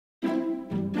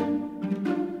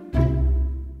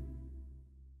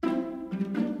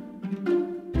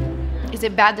Is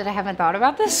it bad that I haven't thought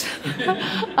about this?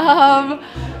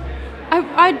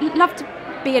 I'd love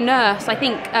to be a nurse. I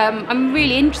think I'm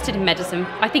really interested in medicine.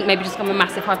 I think maybe just I'm a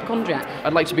massive hypochondriac.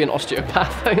 I'd like to be an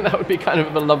osteopath. I think that would be kind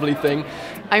of a lovely thing.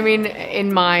 I mean,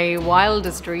 in my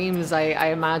wildest dreams, I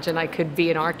imagine I could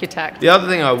be an architect. The other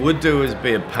thing I would do is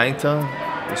be a painter.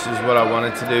 This is what I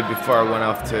wanted to do before I went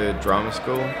off to drama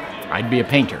school. I'd be a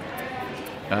painter.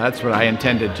 That's what I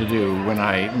intended to do when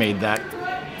I made that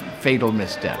fatal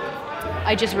misstep.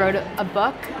 I just wrote a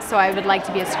book, so I would like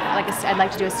to be I'd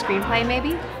like to do a screenplay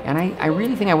maybe. And I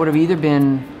really think I would have either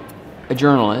been a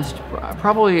journalist,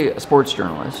 probably a sports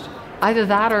journalist. Either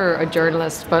that or a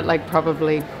journalist, but like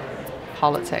probably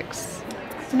politics.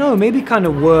 No, maybe kind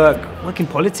of work in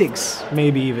politics,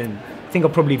 maybe even. I think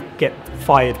I'll probably get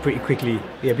fired pretty quickly.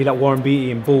 Yeah, be like Warren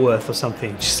Beatty in Bullworth or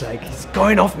something. Just like, it's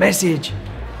going off message.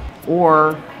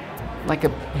 Or like a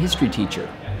history teacher,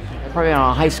 probably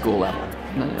on a high school level.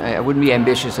 I wouldn't be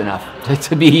ambitious enough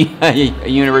to be a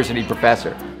university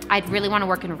professor. I'd really want to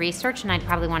work in research, and I'd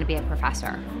probably want to be a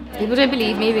professor. People don't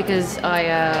believe me because I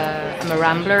am a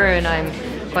rambler and I'm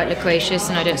quite loquacious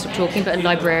and I don't stop talking, but a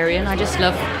librarian. I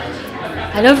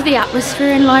love the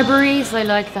atmosphere in libraries. I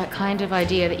like that kind of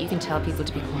idea that you can tell people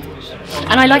to be quiet.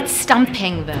 And I like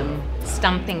stumping them,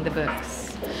 stumping the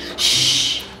books.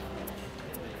 Shh.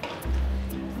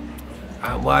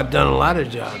 Well, I've done a lot of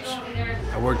jobs.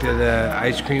 I worked at an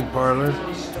ice cream parlor,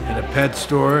 in a pet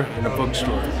store, and a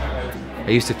bookstore. I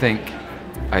used to think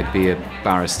I'd be a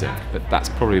barrister, but that's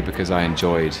probably because I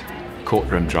enjoyed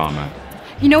courtroom drama.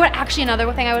 You know what? Actually,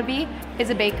 another thing I would be is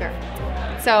a baker.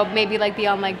 So maybe like be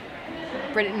on like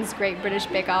Britain's Great British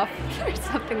Bake Off or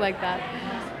something like that.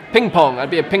 Ping-pong. I'd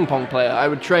be a ping-pong player. I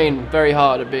would train very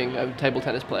hard at being a table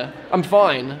tennis player. I'm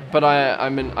fine, but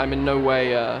I'm in no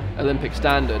way Olympic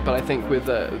standard. But I think with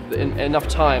enough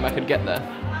time, I could get there.